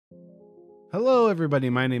Hello everybody,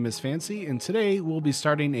 my name is Fancy, and today we'll be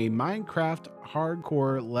starting a Minecraft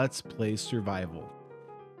hardcore Let's Play survival.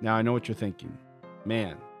 Now I know what you're thinking.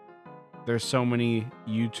 Man, there's so many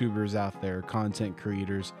YouTubers out there, content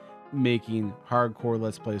creators, making hardcore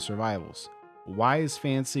Let's Play survivals. Why is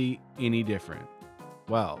Fancy any different?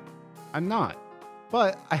 Well, I'm not,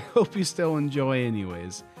 but I hope you still enjoy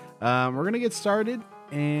anyways. We're gonna get started,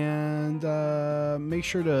 and make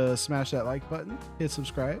sure to smash that like button, hit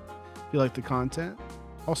subscribe if you like the content.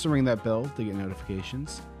 Also ring that bell to get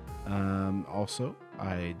notifications. Also,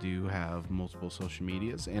 I do have multiple social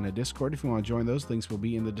medias and a Discord. If you want to join those, links will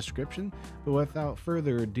be in the description. But without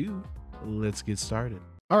further ado, let's get started.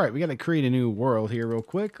 All right, we got to create a new world here real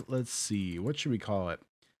quick. Let's see, what should we call it?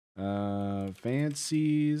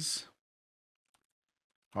 Fancy's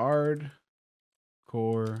hardcore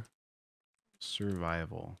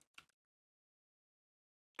survival.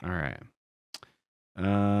 All right.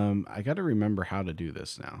 I got to remember how to do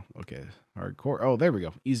this now. Okay, hardcore. Oh, there we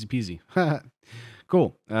go. Easy peasy.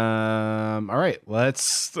 Cool. All right,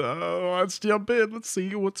 let's jump in. Let's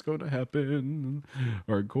see what's going to happen.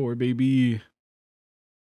 Hardcore, baby.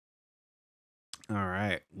 All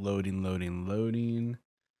right, loading.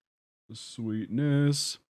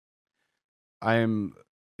 Sweetness. I am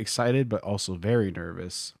excited, but also very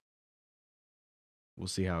nervous. We'll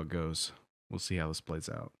see how it goes. We'll see how this plays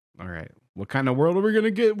out. All right. What kind of world are we going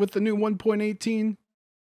to get with the new 1.18?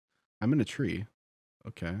 I'm in a tree.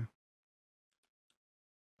 Okay.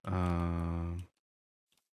 All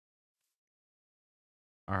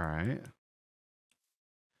right.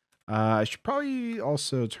 I should probably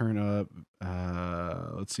also turn up,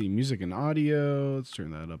 let's see, music and audio. Let's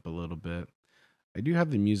turn that up a little bit. I do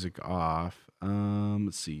have the music off.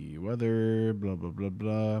 Let's see, weather, blah, blah, blah,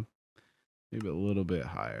 blah. Maybe a little bit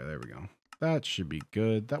higher. There we go. That should be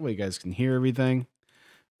good. That way you guys can hear everything.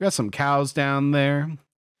 We got some cows down there.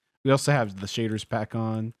 We also have the shaders pack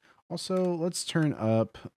on. Also, let's turn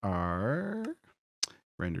up our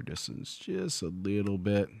render distance just a little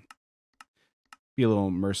bit. Be a little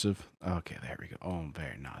immersive. Okay, there we go. Oh,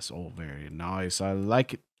 very nice. Oh, very nice. I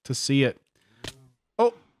like it to see it.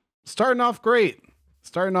 Oh, starting off great.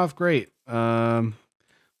 What's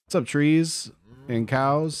up, trees and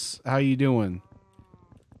cows? How you doing?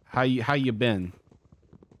 How you been?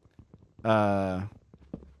 You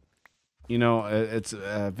know, it's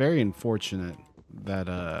very unfortunate that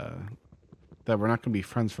that we're not gonna be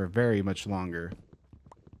friends for very much longer,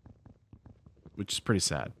 which is pretty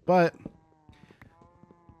sad. But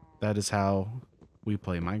that is how we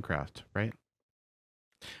play Minecraft, right?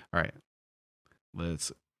 All right,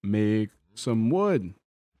 let's make some wood.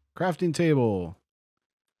 Crafting table.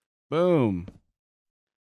 Boom.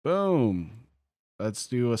 Boom. Let's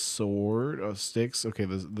do a sword of sticks. Okay,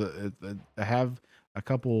 I have a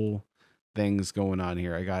couple things going on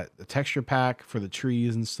here. I got a texture pack for the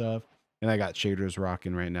trees and stuff, and I got shaders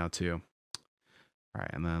rocking right now too. All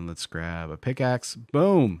right, and then let's grab a pickaxe.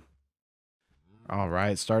 Boom. All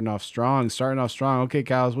right, starting off strong. Okay,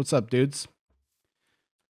 cows, what's up, dudes?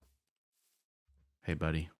 Hey,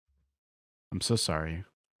 buddy. I'm so sorry,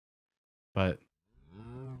 but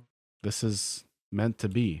this is meant to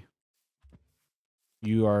be.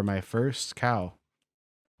 You are my first cow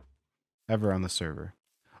ever on the server.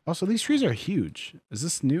 Also, these trees are huge. Is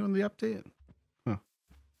this new in the update? Huh.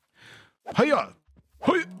 Hiya!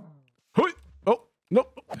 Hiya! Hiya! Oh, no.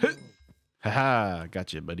 Haha,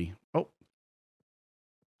 gotcha, buddy. Oh.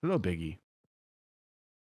 Hello, Biggie.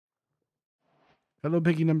 Hello,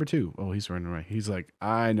 Biggie number 2. Oh, he's running away. He's like,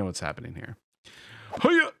 I know what's happening here.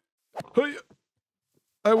 Hiya! Hiya!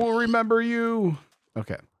 I will remember you.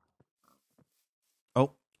 Okay.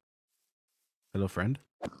 Oh. Hello, friend.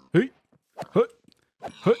 Hey. Hey.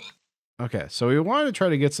 Hey. Okay, so we wanted to try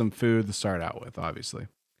to get some food to start out with, obviously.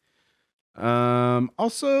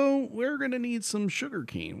 Also, we're gonna need some sugar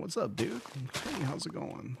cane. What's up, dude? Hey, how's it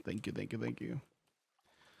going? Thank you.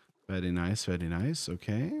 Very nice.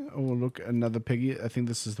 Okay. Oh, look, another piggy. I think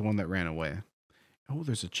this is the one that ran away. Oh,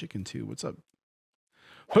 there's a chicken too. What's up?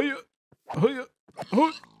 Hiya! Hiya!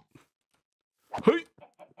 Hey!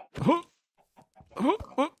 Hey!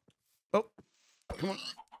 Oh, come on.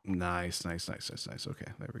 Nice.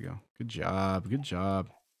 Okay, there we go. Good job.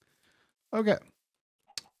 Okay.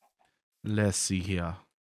 Let's see here.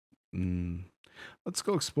 Let's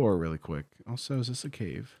go explore really quick. Also, is this a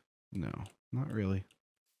cave? No, not really.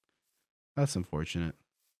 That's unfortunate.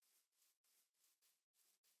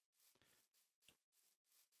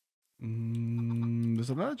 There's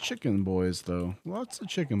a lot of chicken boys, though. Lots of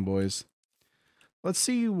chicken boys. Let's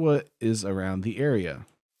see what is around the area.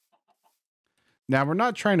 Now, we're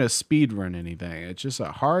not trying to speed run anything. It's just a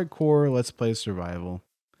hardcore let's play survival.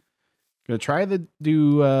 Gonna try to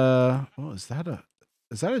do oh, is that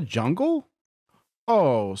a jungle?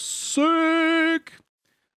 Oh, sick.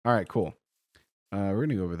 All right, cool. We're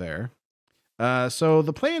gonna go over there. So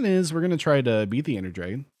the plan is we're gonna try to beat the Ender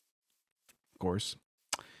Dragon, of course.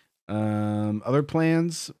 Other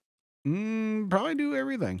plans, probably do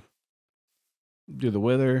everything. Do the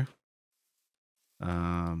Wither.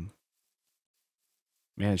 Man,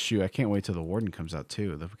 shoot, I can't wait till the Warden comes out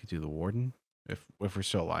too. Then we could do the Warden if we're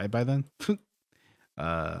still alive by then.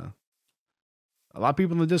 A lot of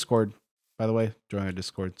people in the Discord, by the way, join our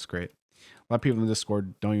Discord. It's great. A lot of people in the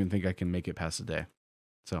Discord don't even think I can make it past the day.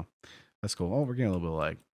 So that's cool. Oh, we're getting a little bit of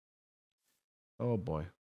lag. Oh boy.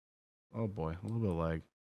 Oh boy. A little bit of lag.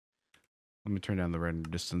 Let me turn down the render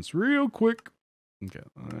distance real quick. Okay.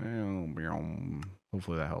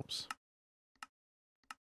 Hopefully that helps.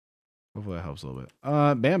 Hopefully that helps a little bit.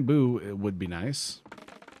 Bamboo, it would be nice.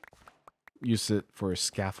 Use it for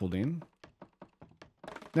scaffolding.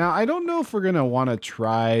 Now, I don't know if we're going to want to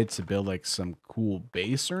try to build like some cool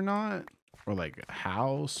base or not. Or like a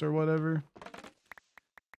house or whatever.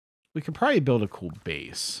 We could probably build a cool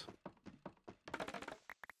base.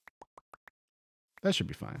 That should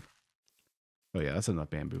be fine. Oh yeah, that's enough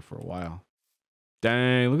bamboo for a while.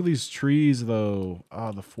 Dang, look at these trees though.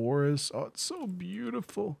 Oh, the forest. Oh, it's so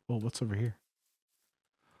beautiful. Oh, what's over here?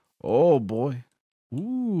 Oh boy.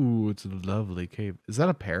 Ooh, it's a lovely cave. Is that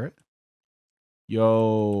a parrot?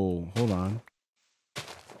 Yo, hold on.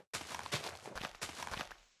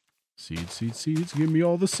 Seeds, seeds, seeds. Give me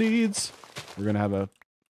all the seeds. We're gonna have a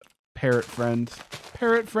parrot friend.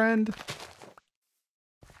 Parrot friend.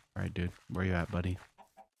 All right, dude. Where you at, buddy?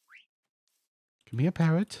 Give me a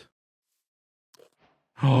parrot.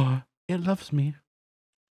 Oh, it loves me.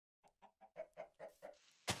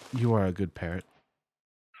 You are a good parrot.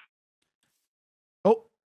 Oh.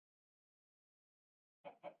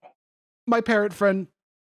 My parrot friend.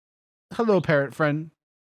 Hello, parrot friend.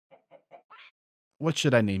 What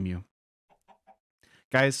should I name you?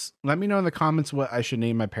 Guys, let me know in the comments what I should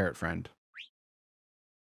name my parrot friend.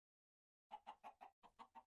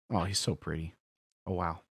 Oh, he's so pretty. Oh,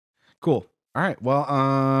 wow. Cool. All right.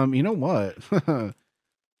 Well, you know what?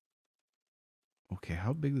 Okay,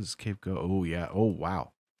 how big does this cave go? Oh, yeah. Oh,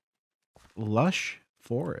 wow. Lush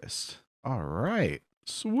forest. All right.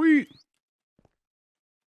 Sweet.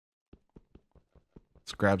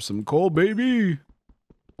 Let's grab some coal, baby.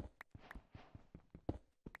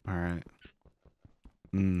 All right.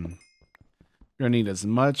 You're gonna need as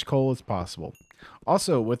much coal as possible.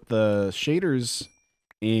 Also, with the shaders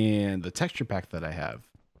and the texture pack that I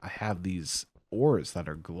have these ores that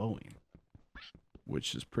are glowing,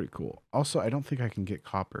 which is pretty cool. Also, I don't think I can get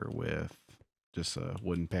copper with just a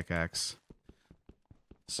wooden pickaxe.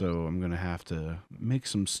 So I'm gonna have to make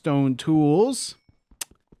some stone tools.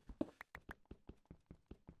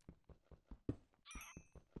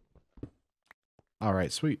 All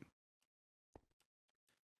right, sweet.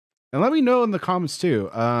 And let me know in the comments too.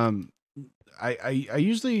 I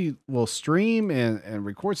usually will stream and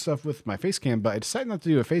record stuff with my face cam, but I decided not to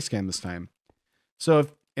do a face cam this time. So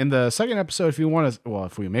if in the second episode, if you want to, well,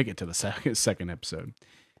 if we make it to the second episode,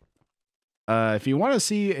 if you want to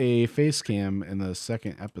see a face cam in the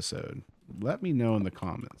second episode, let me know in the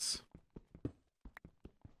comments.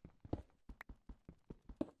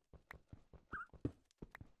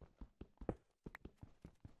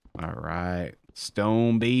 All right.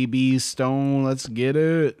 Stone, baby, stone. Let's get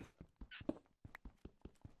it.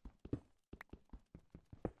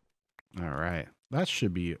 All right. That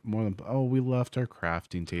should be more than... Oh, we left our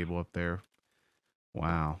crafting table up there.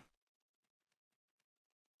 Wow.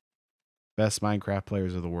 Best Minecraft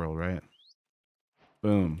players of the world, right?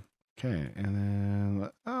 Boom. Okay. And then...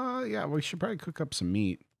 yeah, we should probably cook up some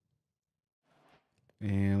meat.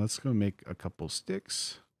 And let's go make a couple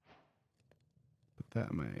sticks. Put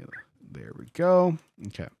that in my... There we go.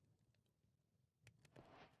 Okay.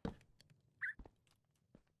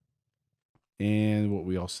 And what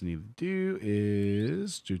we also need to do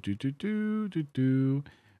is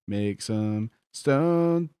make some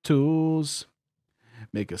stone tools.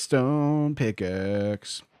 Make a stone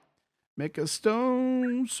pickaxe. Make a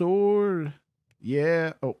stone sword.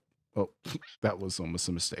 Yeah. Oh, that was almost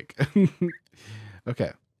a mistake.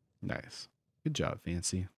 Okay. Nice. Good job,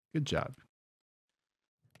 Fancy. Good job.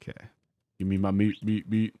 Okay. Give me my meat.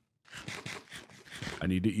 I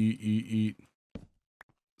need to eat.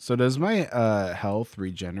 So does my health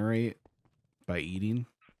regenerate by eating?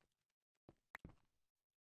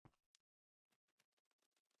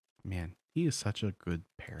 Man, he is such a good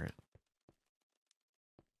parrot.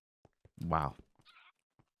 Wow.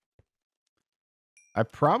 I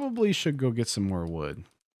probably should go get some more wood.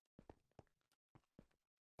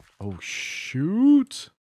 Oh, shoot.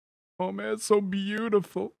 Oh, man, it's so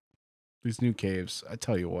beautiful. These new caves, I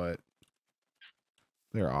tell you what.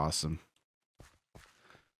 They're awesome.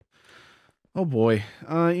 Oh, boy.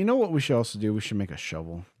 You know what we should also do? We should make a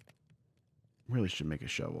shovel. Really should make a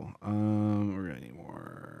shovel. We're going to need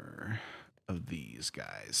more of these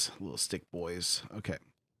guys. Little stick boys. Okay.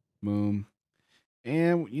 Boom.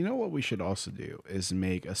 And you know what we should also do is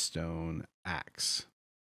make a stone axe.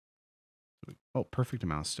 Oh, perfect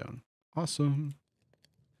amount of stone. Awesome.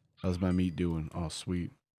 How's my meat doing? Oh,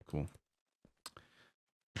 sweet. Cool.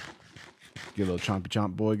 Get a little chompy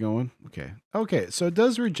chomp boy going. Okay. Okay, so it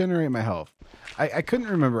does regenerate my health. I couldn't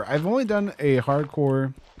remember. I've only done a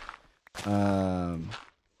hardcore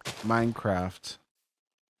Minecraft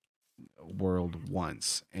world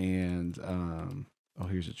once. And, oh,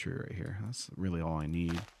 here's a tree right here. That's really all I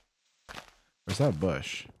need. Or is that a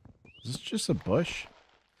bush? Is this just a bush?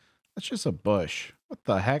 That's just a bush. What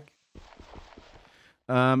the heck?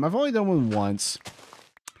 I've only done one once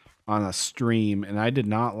on a stream, and I did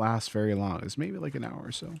not last very long. It's maybe like an hour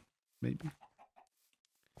or so. Maybe.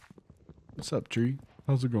 What's up, tree?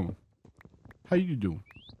 How's it going? How you doing?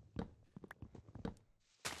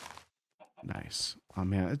 Nice. Oh,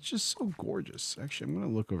 man, it's just so gorgeous. Actually, I'm going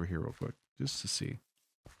to look over here real quick just to see.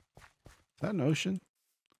 Is that an ocean?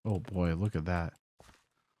 Oh, boy, look at that.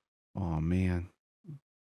 Oh, man.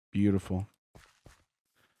 Beautiful.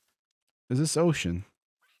 Is this ocean?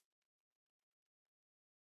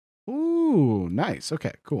 Ooh, nice.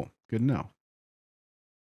 Okay, cool. Good to know.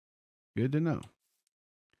 Good to know.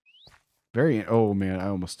 Very, oh man, I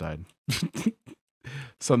almost died.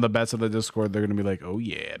 Some of the bets of the Discord, they're going to be like, oh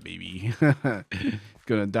yeah, baby.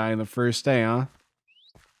 Gonna die in the first day, huh?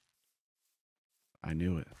 I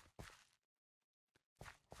knew it.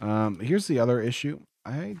 Here's the other issue.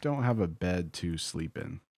 I don't have a bed to sleep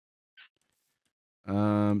in.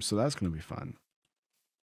 So that's going to be fun.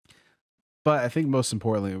 But I think most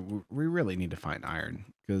importantly, we really need to find iron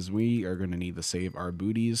because we are going to need to save our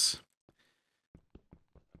booties.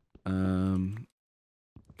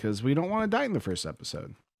 Because we don't want to die in the first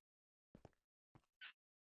episode.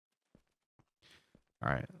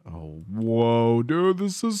 All right. Oh, whoa, dude,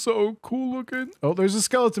 this is so cool looking. Oh, there's a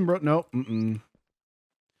skeleton, bro. No,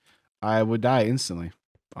 I would die instantly,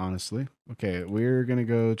 honestly. Okay, we're gonna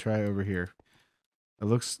go try over here. It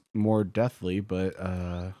looks more deathly, but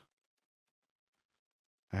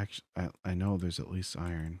actually, I know there's at least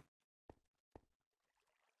iron.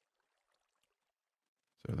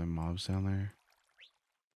 So are there mobs down there?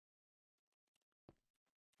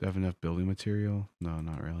 Do I have enough building material? No,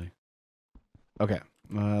 not really. Okay,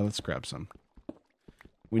 let's grab some.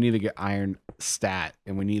 We need to get iron stat,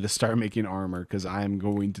 and we need to start making armor because I'm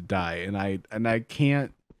going to die, and I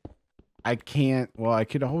can't. Well, I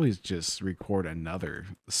could always just record another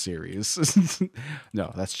series.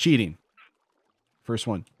 No, that's cheating. First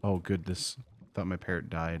one. Oh, goodness. Thought my parrot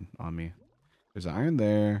died on me. There's iron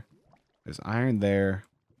there. There's iron there.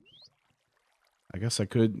 I guess I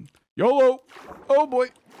could. YOLO! Oh, boy.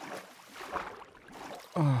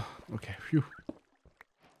 Oh, okay. Phew.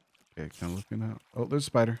 Okay, kind of looking out. Oh, there's a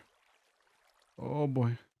spider. Oh,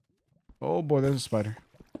 boy. Oh, boy, there's a spider.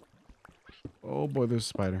 Oh, boy, there's a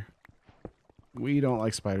spider. We don't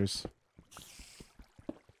like spiders.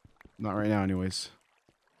 Not right now, anyways.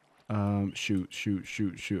 Shoot.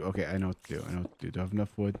 Okay, I know what to do. Do I have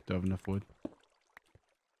enough wood?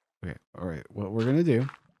 Okay, alright. What we're gonna do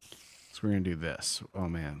is we're gonna do this. Oh,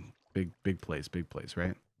 man. Big place,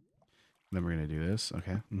 right? Then we're gonna do this.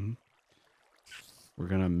 Okay. We're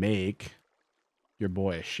gonna make your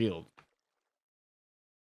boy a shield.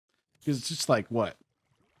 Because it's just like, what?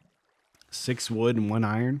 6 wood and 1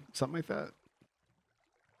 iron? Something like that.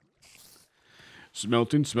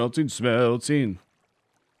 Smelting.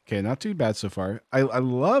 Okay, not too bad so far. I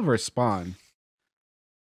love our spawn.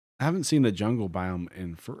 I haven't seen the jungle biome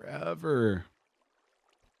in forever.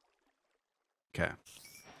 Okay.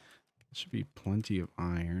 Should be plenty of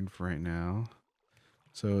iron for right now.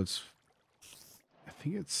 So it's, I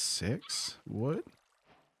think it's 6 wood.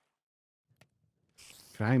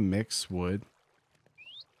 Can I mix wood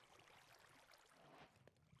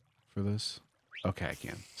for this? Okay, I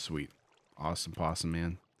can. Sweet. Awesome possum,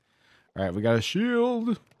 man. All right, we got a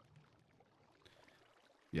shield.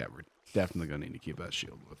 Yeah, we're definitely going to need to keep that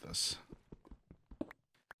shield with us.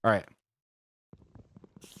 All right.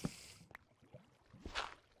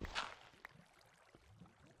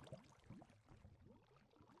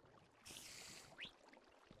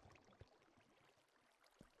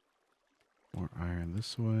 More iron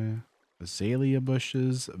this way. Azalea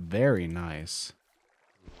bushes. Very nice.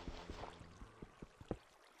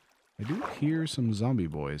 I do hear some zombie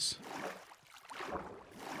boys.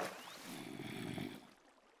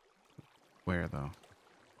 Where, though?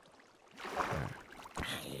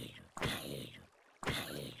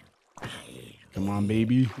 Come on,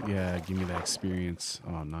 baby. Yeah, give me that experience.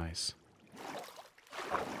 Oh, nice.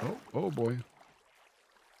 Oh boy.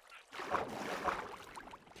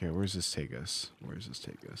 Okay, where's this take us? Where's this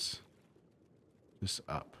take us? Just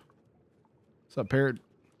up. What's up, parrot?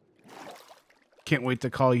 Can't wait to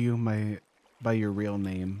call you by your real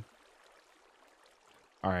name.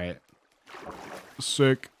 All right.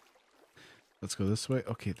 Sick. Let's go this way.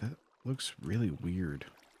 Okay, that looks really weird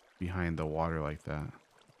behind the water like that.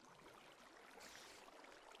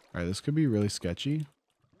 All right, this could be really sketchy.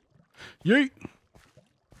 Yeet.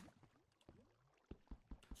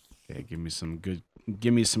 Okay, give me some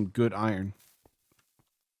good iron.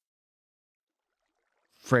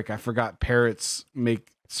 Frick, I forgot parrots make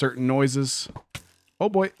certain noises. Oh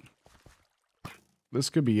boy. This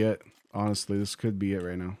could be it. Honestly, this could be it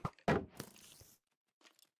right now.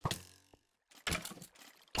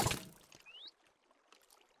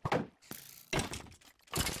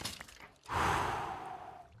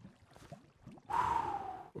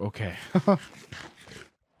 Okay.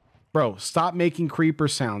 Bro, stop making creeper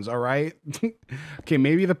sounds, all right? Okay,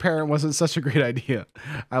 maybe the parrot wasn't such a great idea.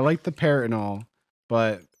 I like the parrot and all,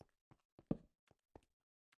 but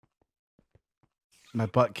my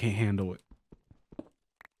butt can't handle it.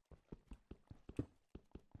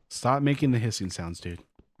 Stop making the hissing sounds, dude.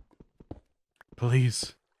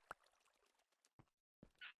 Please.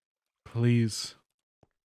 Please.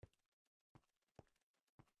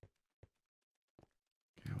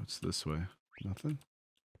 Okay, what's this way? Nothing?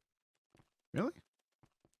 Really?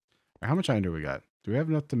 How much iron do we got? Do we have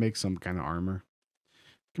enough to make some kind of armor?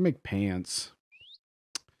 We can make pants.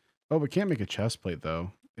 Oh, we can't make a chest plate,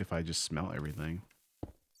 though, if I just smelt everything.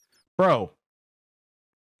 Bro.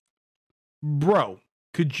 Bro,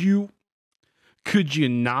 could you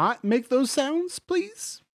not make those sounds,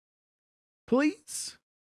 please? Please?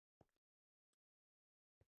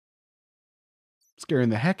 Scaring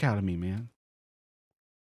the heck out of me, man.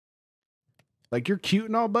 Like, you're cute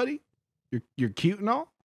and all, buddy. You're cute and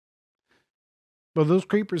all. But those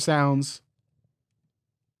creeper sounds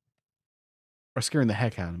are scaring the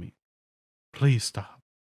heck out of me. Please stop.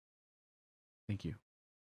 Thank you.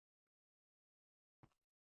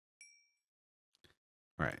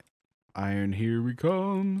 All right. Iron, here we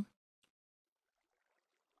come.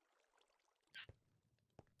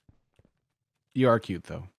 You are cute,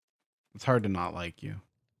 though. It's hard to not like you.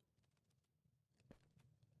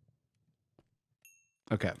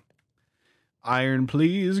 Okay. Iron,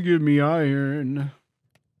 please give me iron.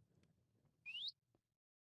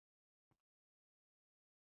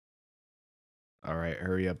 All right,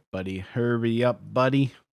 hurry up, buddy. Hurry up,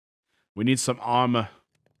 buddy. We need some armor.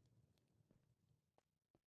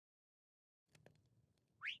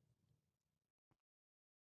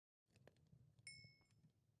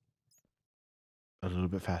 A little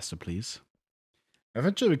bit faster, please.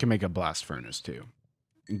 Eventually, we can make a blast furnace, too.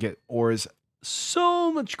 And get ores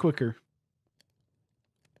so much quicker.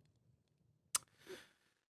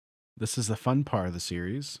 This is the fun part of the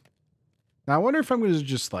series. Now, I wonder if I'm going to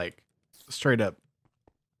just, like, straight up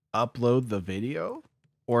upload the video,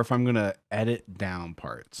 or if I'm going to edit down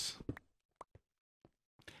parts.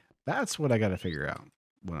 That's what I got to figure out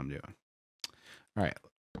what I'm doing. All right,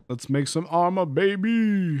 let's make some armor,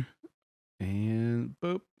 baby. And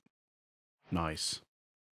boop. Nice.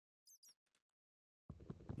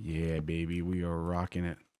 Yeah, baby, we are rocking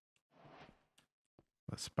it.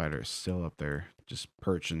 The spider is still up there, just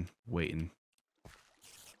perching, waiting.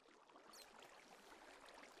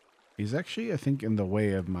 He's actually, I think, in the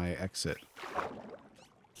way of my exit.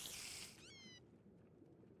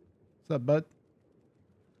 What's up, bud?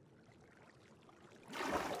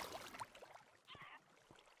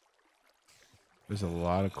 There's a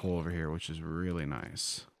lot of coal over here, which is really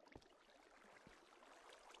nice.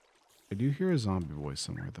 I do hear a zombie voice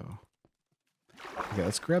somewhere, though. Okay,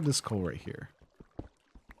 let's grab this coal right here.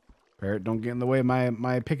 Parrot, don't get in the way of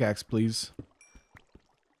my pickaxe, please.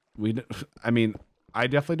 I mean, I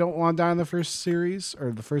definitely don't want to die in the first series,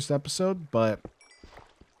 or the first episode, but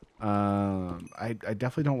I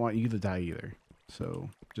definitely don't want you to die either. So,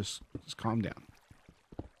 just calm down.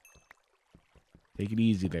 Take it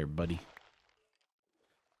easy there, buddy.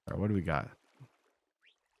 All right, what do we got?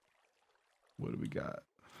 What do we got?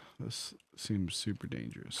 This seems super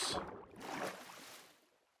dangerous.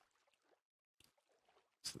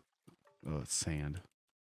 Oh, it's sand.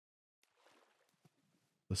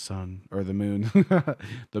 The sun, or the moon.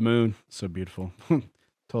 The moon, so beautiful.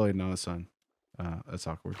 Totally not a sun. That's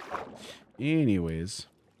awkward. Anyways.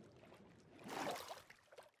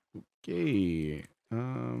 Okay.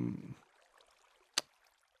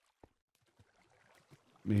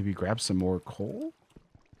 Maybe grab some more coal?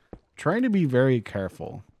 Trying to be very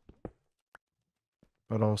careful.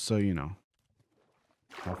 But also, you know,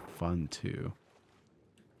 have fun too.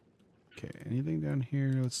 Okay, anything down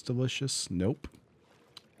here that's delicious? Nope.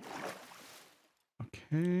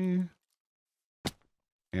 Okay.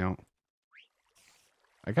 Now,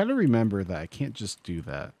 I gotta remember that I can't just do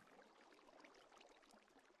that.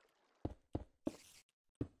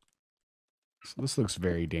 So this looks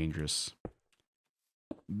very dangerous.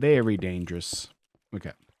 Very dangerous.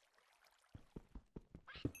 Okay.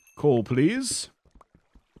 Coal, please.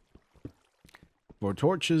 For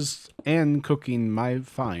torches and cooking my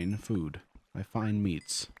fine food. My fine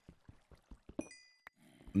meats.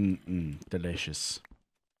 Delicious.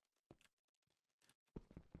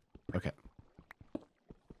 Okay.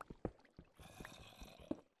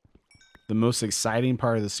 The most exciting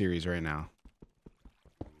part of the series right now.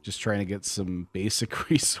 Just trying to get some basic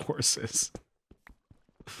resources.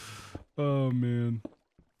 Oh, man.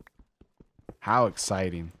 How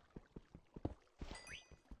exciting.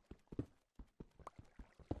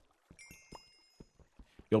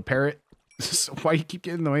 Yo, parrot. Why you keep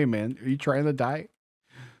getting in the way, man? Are you trying to die?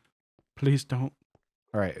 Please don't.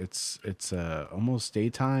 All right, it's almost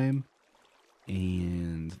daytime.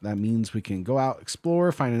 And that means we can go out,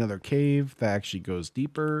 explore, find another cave that actually goes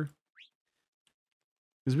deeper.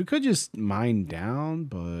 Because we could just mine down,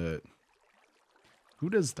 but who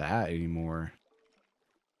does that anymore?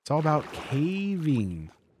 It's all about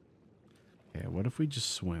caving. Okay, what if we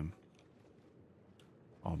just swim?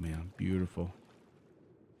 Oh, man, beautiful.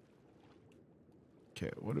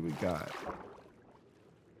 Okay, what do we got?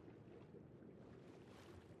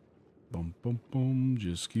 Boom, boom, boom.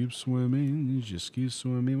 Just keep swimming. Just keep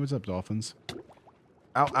swimming. What's up, dolphins?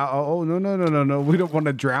 Ow, ow, ow. Oh, no, no, no, no, no. We don't want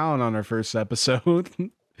to drown on our first episode.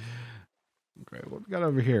 Okay, what we got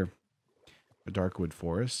over here? A darkwood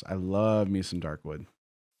forest. I love me some darkwood.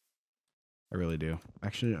 I really do.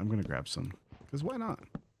 Actually, I'm going to grab some. Because why not?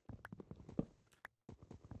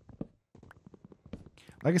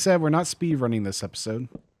 Like I said, we're not speed running this episode.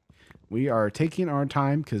 We are taking our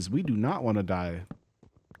time because we do not want to die.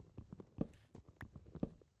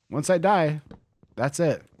 Once I die, that's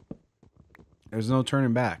it. There's no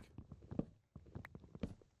turning back.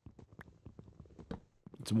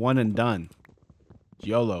 It's one and done.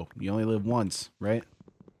 YOLO. You only live once, right?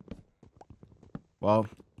 Well,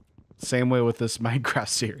 same way with this Minecraft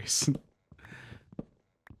series.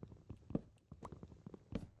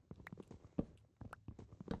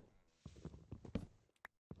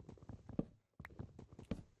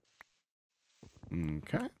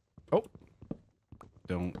 Okay. Oh.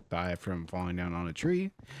 Don't die from falling down on a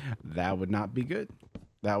tree. That would not be good.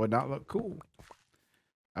 That would not look cool.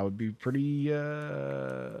 I would be pretty,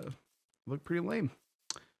 look pretty lame.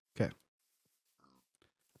 Okay.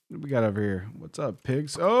 What do we got over here? What's up,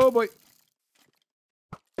 pigs? Oh, boy.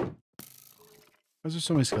 Why is there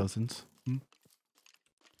so many skeletons?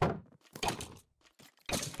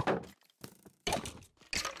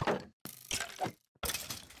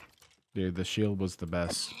 Dude, the shield was the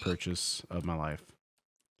best purchase of my life.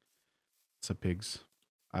 What's up, pigs?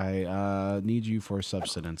 I need you for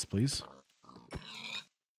subsistence, please.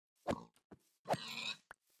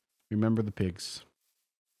 Remember the pigs.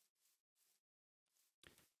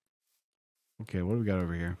 Okay, what do we got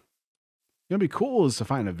over here? What'd be cool is to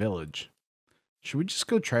find a village. Should we just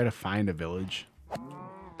go try to find a village?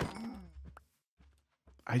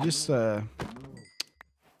 I just feel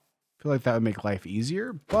like that would make life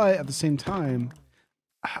easier, but at the same time,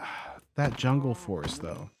 that jungle forest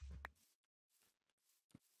though.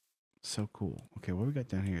 So cool. Okay, what do we got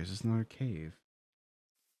down here? Is this another cave?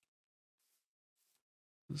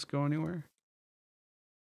 Does this go anywhere?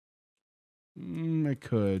 It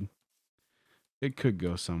could. It could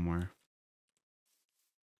go somewhere.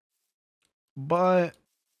 But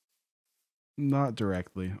not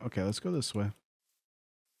directly. Okay, let's go this way.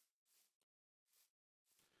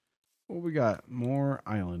 What we got? More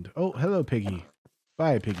island. Oh, hello, piggy.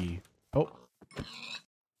 Bye, piggy. Oh.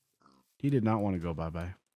 He did not want to go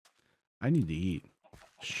bye-bye. I need to eat.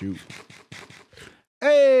 Shoot.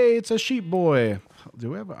 Hey, it's a sheep boy.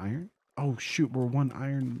 Do we have an iron? Oh, shoot. We're one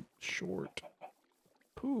iron short.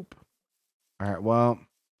 Poop. All right, well,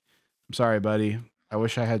 I'm sorry, buddy. I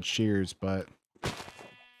wish I had shears, but... All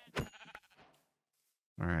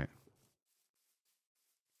right.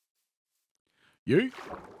 Yeet.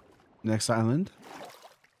 Next island.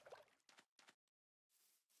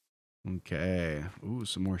 Okay. Ooh,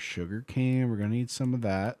 some more sugar cane. We're going to need some of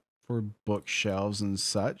that for bookshelves and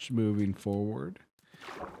such moving forward.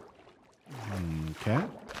 Okay.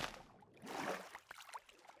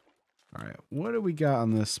 All right. What do we got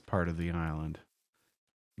on this part of the island?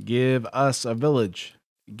 Give us a village.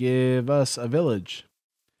 Give us a village.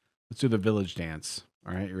 Let's do the village dance.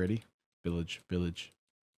 All right, you ready? Village, village.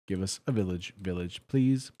 Give us a village, village.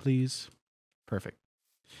 Please, please. Perfect.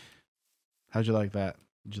 How'd you like that?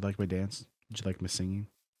 Did you like my dance? Did you like my singing?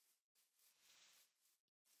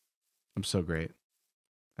 I'm so great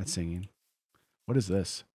at singing. What is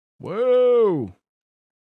this? Whoa!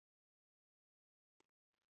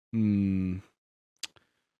 Hmm.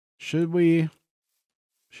 Should we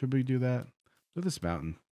do that? Look at this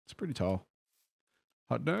mountain. It's pretty tall.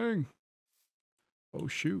 Hot dang. Oh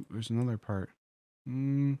shoot, there's another part.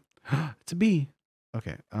 It's a bee.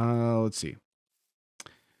 Okay. Let's see.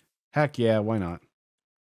 Heck yeah, why not?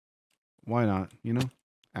 Why not? You know?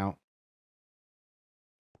 Out.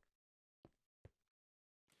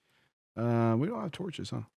 We don't have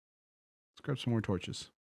torches, huh? Let's grab some more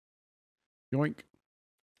torches. Yoink.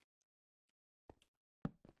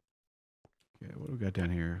 Okay, what do we got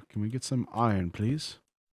down here? Can we get some iron, please?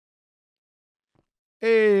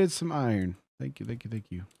 Hey, it's some iron. Thank you, thank you, thank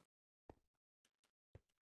you.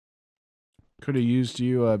 Could have used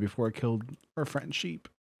you before I killed our friend sheep.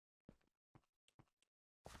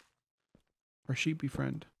 Our sheepy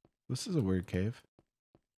friend. This is a weird cave.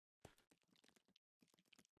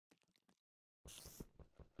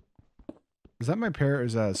 Is that my parrot or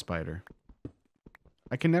is that a spider?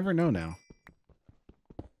 I can never know now.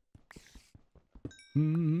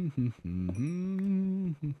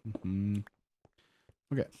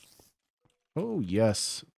 Okay. Oh,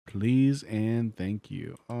 yes. Please and thank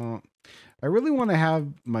you. I really want to have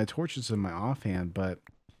my torches in my offhand, but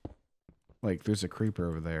like there's a creeper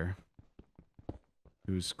over there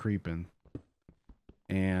who's creeping.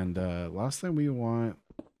 And last thing we want...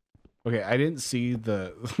 Okay, I didn't see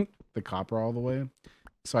the the copper all the way.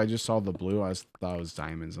 So I just saw the blue. I thought it was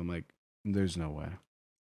diamonds. I'm like, there's no way.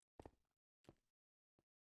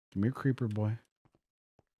 Give me a creeper, boy.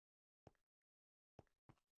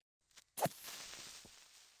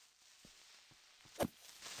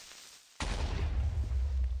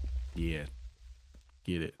 Yeah.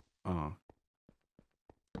 Get it.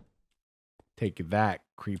 Take that,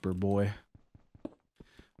 creeper boy.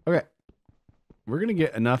 Okay. We're going to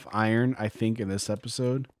get enough iron, I think, in this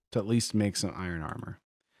episode to at least make some iron armor.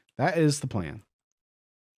 That is the plan.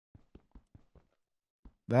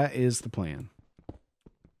 That is the plan.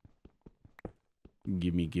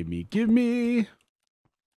 Give me, give me, give me.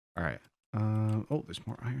 All right. Oh, there's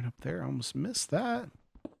more iron up there. I almost missed that.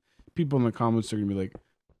 People in the comments are going to be like,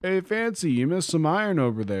 hey, Fancy, you missed some iron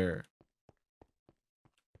over there.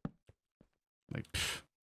 Like, pff,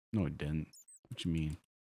 no, it didn't. What you mean?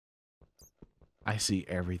 I see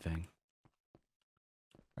everything.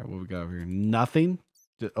 All right, what we got over here? Nothing?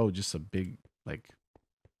 Just a big, like...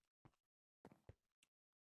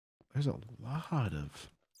 There's a lot of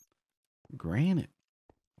granite.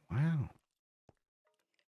 Wow.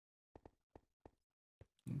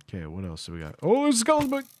 Okay, what else do we got? Oh, there's a skeleton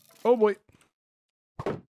boy. Oh, boy.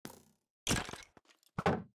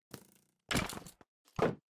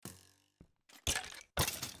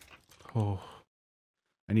 Oh.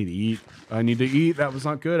 I need to eat. I need to eat. That was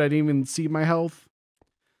not good. I didn't even see my health.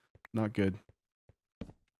 Not good.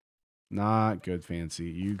 Not good, Fancy.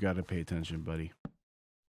 You got to pay attention, buddy.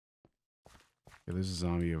 Okay, there's a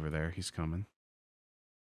zombie over there. He's coming.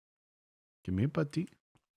 Give me a buddy.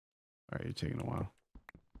 All right, you're taking a while.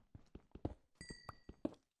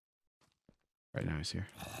 Right now he's here.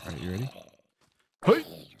 All right, you ready? Hey!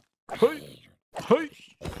 Hey! Hey!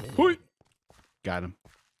 Hey! Got him.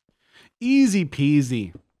 Easy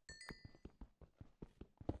peasy.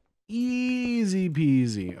 Easy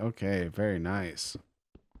peasy. Okay, very nice.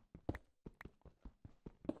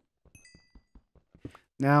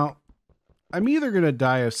 Now, I'm either going to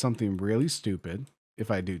die of something really stupid,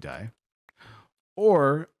 if I do die,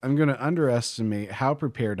 or I'm going to underestimate how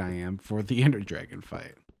prepared I am for the Ender Dragon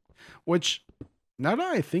fight. Which, now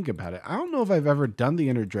that I think about it, I don't know if I've ever done the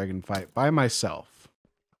Ender Dragon fight by myself.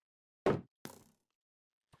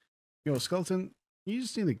 Yo, Skeleton, you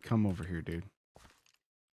just need to come over here, dude.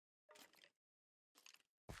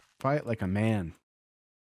 Fight like a man.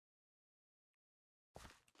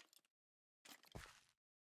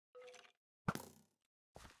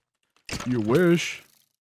 You wish.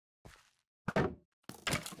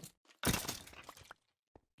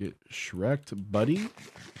 Get Shrek'd, buddy.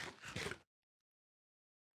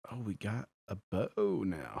 Oh, we got a bow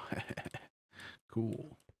now.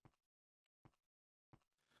 Cool.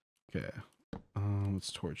 Okay.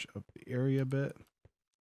 Let's torch up the area a bit.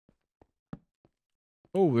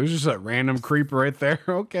 Oh, there's just a random creeper right there.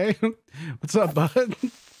 Okay. What's up, bud?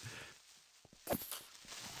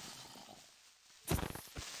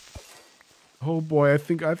 Oh boy, I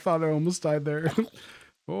thought I almost died there.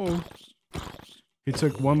 Oh. He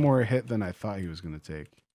took one more hit than I thought he was going to take.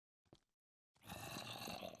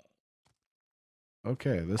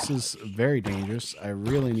 Okay, this is very dangerous. I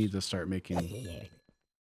really need to start making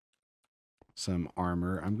some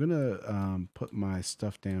armor. I'm going to put my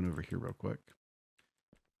stuff down over here real quick.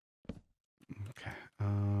 Okay.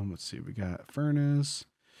 Let's see. We got furnace,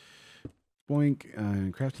 boink,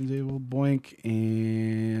 and crafting table, boink,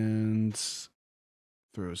 and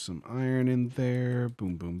throw some iron in there.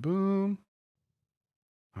 Boom, boom, boom.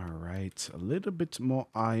 All right, a little bit more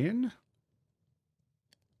iron.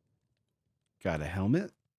 Got a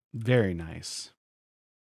helmet. Very nice.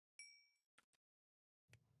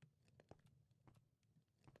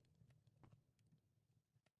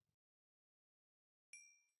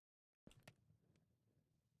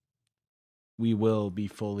 We will be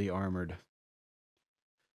fully armored.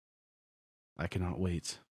 I cannot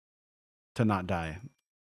wait to not die.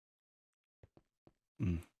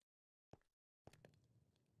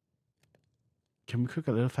 Can we cook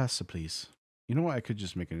a little faster, please? You know what? I could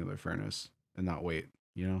just make another furnace and not wait,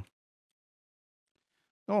 you know?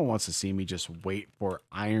 No one wants to see me just wait for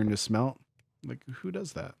iron to smelt. Like, who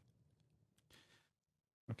does that?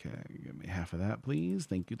 Okay, give me half of that, please.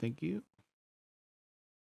 Thank you, thank you.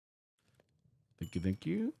 Thank you, thank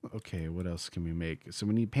you. Okay, what else can we make? So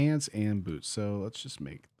we need pants and boots. So let's just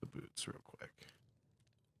make the boots real quick.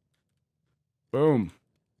 Boom.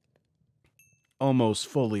 Almost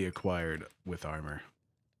fully acquired with armor.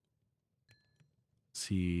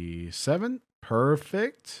 C7.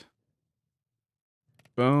 Perfect.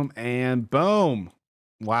 Boom and boom.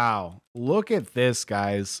 Wow. Look at this,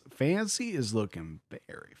 guys. Fancy is looking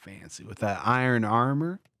very fancy with that iron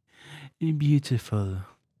armor. Beautiful.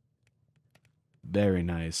 Very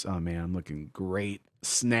nice. Oh, man, I'm looking great.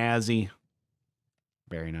 Snazzy.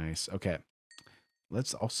 Very nice. Okay.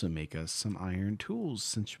 Let's also make us some iron tools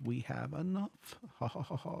since we have enough. What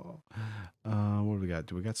do we got?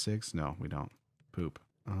 Do we got 6? No, we don't. Poop.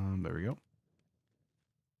 There we go.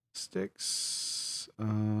 Sticks.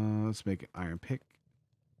 Let's make an iron pick.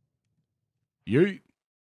 Yeet.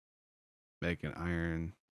 Make an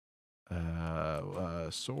iron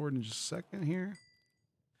sword in just a second here.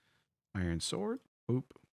 Iron sword. Boop.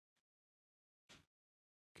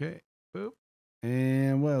 Okay. Boop.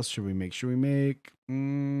 And what else should we make? Should we make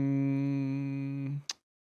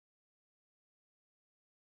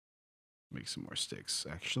make some more sticks,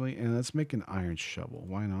 actually. And let's make an iron shovel.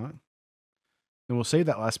 Why not? And we'll save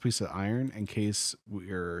that last piece of iron in case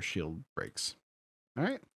your shield breaks. All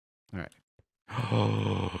right. All right.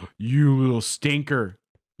 Oh, you little stinker.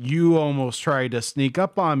 You almost tried to sneak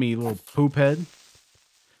up on me, little poop head.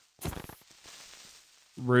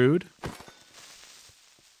 Rude.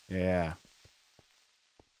 Yeah.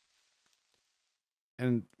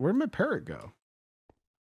 And where'd my parrot go?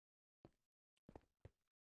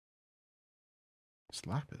 It's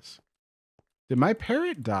lapis. Did my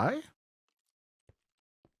parrot die?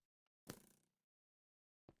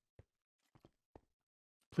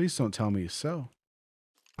 Please don't tell me so.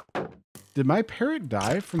 Did my parrot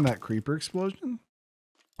die from that creeper explosion?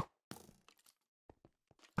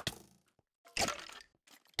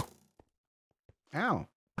 Ow.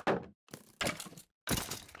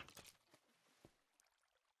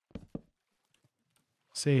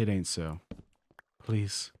 Say it ain't so.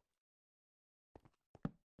 Please.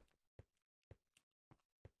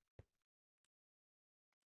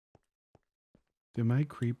 Did my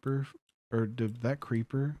creeper, or did that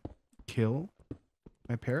creeper kill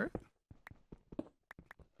my parrot?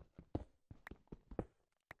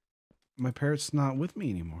 My parrot's not with me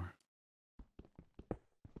anymore.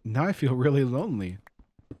 Now I feel really lonely.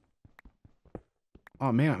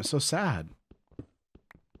 Oh man, I'm so sad.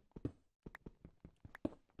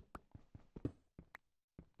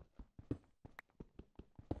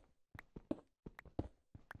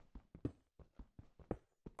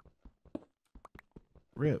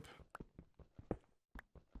 Rip.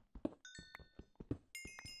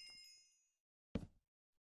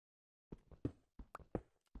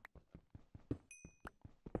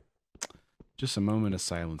 Just a moment of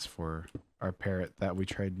silence for our parrot that we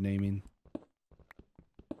tried naming.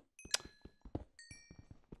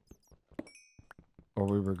 Or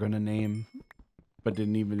we were going to name, but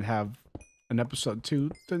didn't even have an episode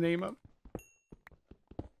 2 to name him.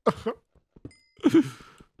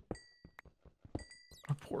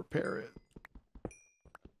 Our poor parrot.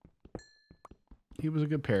 He was a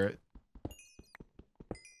good parrot.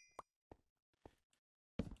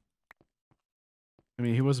 I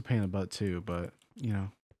mean, he was a pain in the butt too, but, you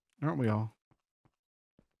know, aren't we all?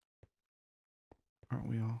 Aren't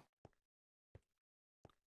we all?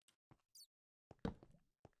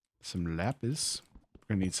 Some lapis.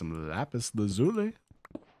 We're gonna need some lapis lazuli.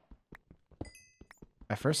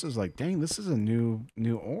 At first I was like, dang, this is a new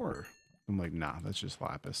ore. I'm like, nah, that's just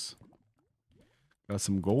lapis. Got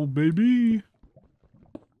some gold, baby.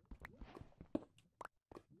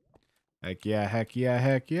 Heck yeah, heck yeah,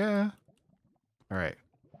 heck yeah. All right.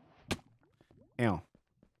 Ow.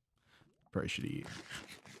 Probably should eat.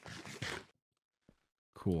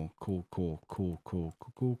 Cool, cool, cool, cool, cool,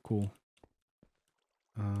 cool, cool, cool.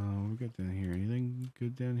 What we got down here? Anything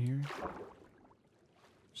good down here?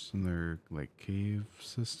 Some other like cave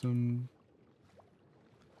system.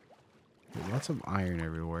 Lots of iron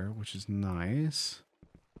everywhere, which is nice.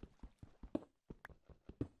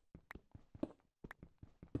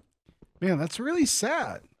 Man, that's really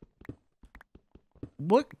sad.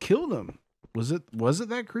 What killed him? Was it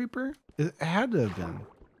that creeper? It had to have been.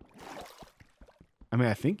 I mean,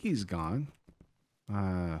 I think he's gone.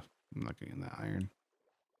 I'm not getting that iron.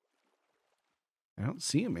 I don't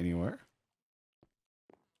see him anywhere.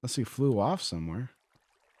 Unless he flew off somewhere.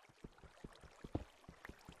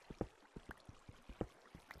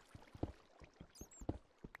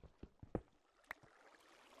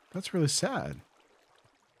 That's really sad.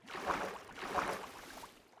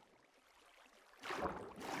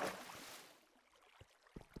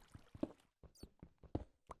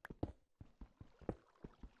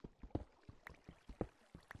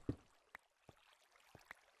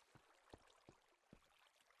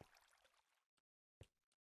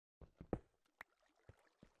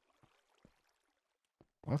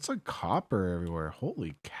 Lots of copper everywhere.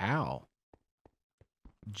 Holy cow.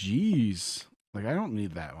 Jeez. Like, I don't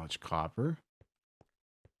need that much copper.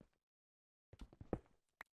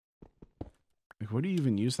 Like, what do you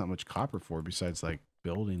even use that much copper for besides, like,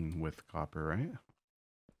 building with copper, right?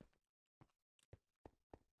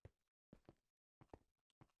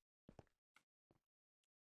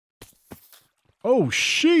 Oh,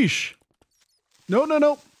 sheesh. No, no,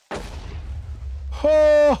 no.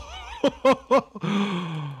 Oh,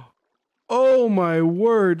 oh my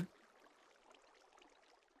word.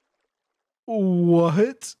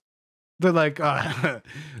 What? They're like,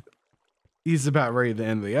 he's about ready to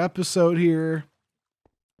end the episode here.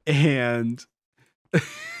 And they're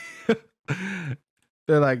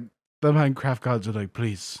like, the Minecraft gods are like,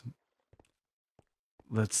 please,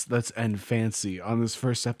 let's end fancy on this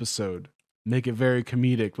first episode. Make it very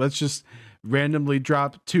comedic. Let's just randomly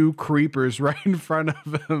drop 2 creepers right in front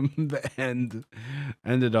of him to end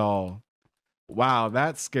it all. Wow,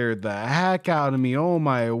 that scared the heck out of me. Oh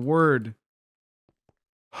my word.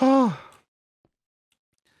 Well,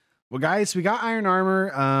 guys, we got iron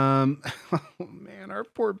armor. Oh man, our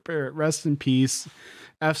poor parrot. Rest in peace.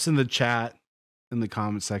 F's in the chat, in the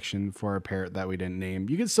comment section for a parrot that we didn't name.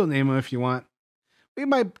 You can still name him if you want. We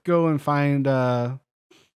might go and find a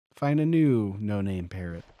new no-name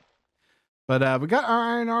parrot. But we got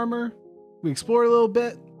our iron armor. We explored a little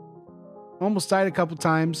bit. Almost died a couple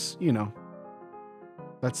times. You know,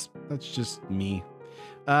 that's just me.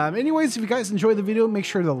 Anyways, if you guys enjoyed the video, make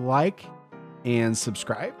sure to like and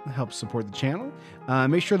subscribe. Help support the channel.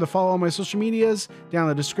 Make sure to follow all my social medias down in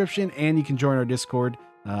the description, and you can join our Discord.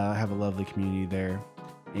 Have a lovely community there.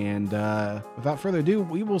 And without further ado,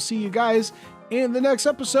 we will see you guys in the next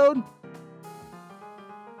episode.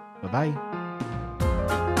 Bye-bye.